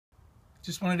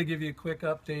Just wanted to give you a quick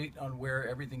update on where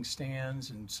everything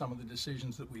stands and some of the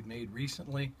decisions that we've made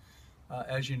recently.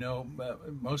 As you know,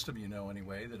 most of you know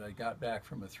anyway, that I got back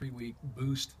from a 3-week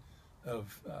boost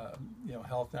of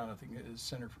health down at the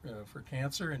Center for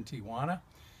Cancer in Tijuana.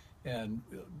 And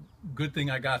good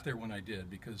thing I got there when I did,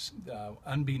 because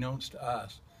unbeknownst to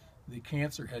us, the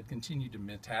cancer had continued to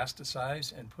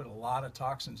metastasize and put a lot of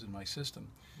toxins in my system.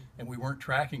 And we weren't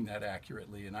tracking that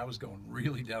accurately, and I was going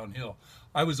really downhill.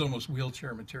 I was almost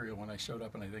wheelchair material when I showed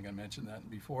up, and I think I mentioned that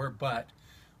before, but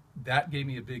that gave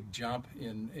me a big jump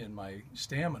in my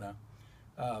stamina.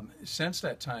 Since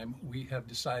that time, we have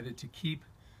decided to keep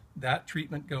that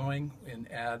treatment going and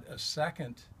add a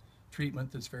second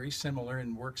treatment that's very similar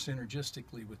and works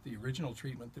synergistically with the original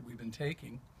treatment that we've been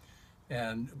taking,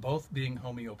 and both being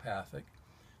homeopathic.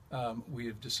 We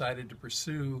have decided to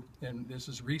pursue, and this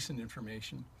is recent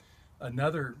information,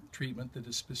 another treatment that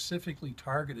is specifically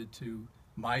targeted to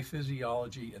my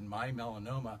physiology and my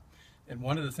melanoma. And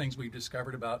one of the things we've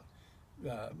discovered about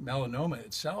melanoma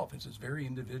itself is it's very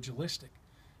individualistic.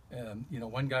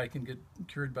 One guy can get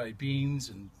cured by beans,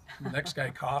 and the next guy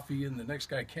coffee, and the next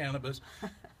guy cannabis,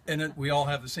 and we all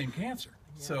have the same cancer.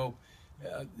 Yeah. So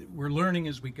we're learning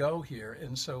as we go here,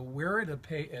 and so we're at a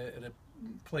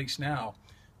place now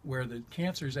where the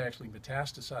cancer is actually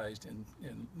metastasized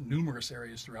in numerous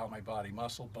areas throughout my body: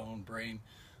 muscle, bone, brain,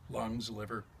 lungs,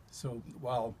 liver. So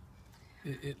while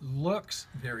it looks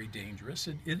very dangerous,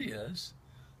 it is,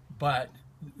 but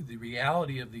the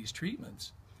reality of these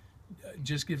treatments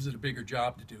just gives it a bigger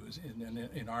job to do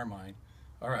in our mind.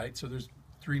 All right, so there's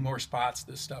 3 more spots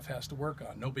this stuff has to work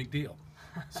on. No big deal.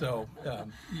 So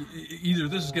either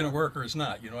this is going to work or it's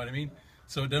not, you know what I mean?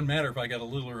 So it doesn't matter if I got a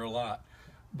little or a lot.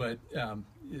 But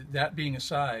that being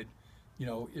aside,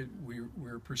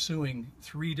 we're pursuing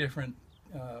 3 different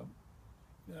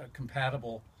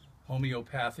compatible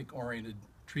homeopathic-oriented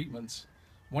treatments.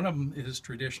 One of them is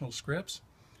traditional scripts,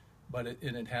 but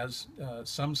it has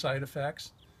some side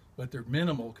effects, but they're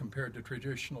minimal compared to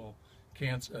traditional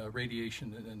cancer,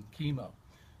 radiation and chemo.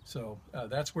 So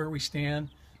that's where we stand.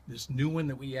 This new one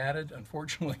that we added,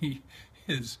 unfortunately,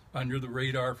 is under the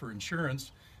radar for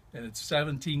insurance, and it's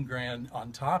 17 grand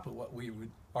on top of what we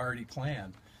would already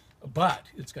plan. But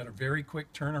it's got a very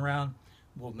quick turnaround.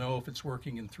 We'll know if it's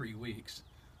working in 3 weeks,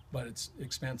 but it's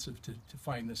expensive to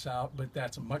find this out. But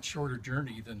that's a much shorter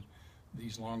journey than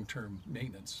these long-term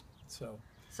maintenance. So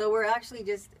we're actually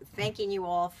just thanking you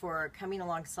all for coming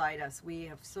alongside us. We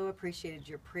have so appreciated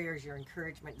your prayers, your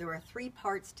encouragement. There are 3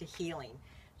 parts to healing.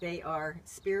 They are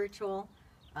spiritual,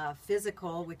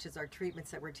 physical, which is our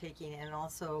treatments that we're taking, and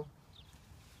also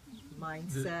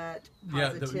mindset,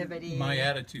 positivity. My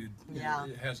attitude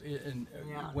has,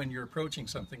 when you're approaching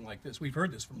something like this, we've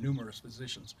heard this from numerous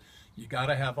physicians. You got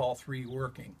to have all 3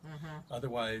 working.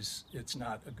 Otherwise, it's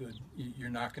not a good. You're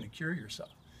not going to cure yourself.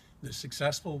 The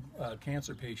successful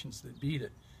cancer patients that beat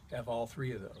it have all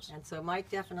 3 of those. And so Mike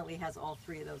definitely has all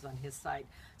 3 of those on his side.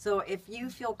 So if you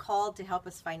feel called to help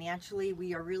us financially,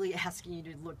 we are really asking you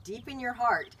to look deep in your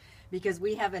heart, because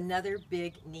we have another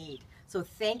big need. So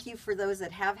thank you for those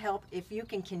that have helped. If you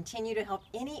can continue to help,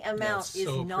 any amount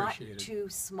is not too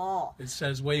small. It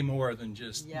says way more than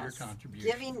just your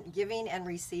contribution. Giving and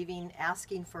receiving,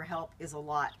 asking for help is a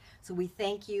lot. So we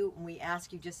thank you, and we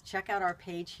ask you just check out our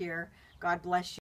page here. God bless you.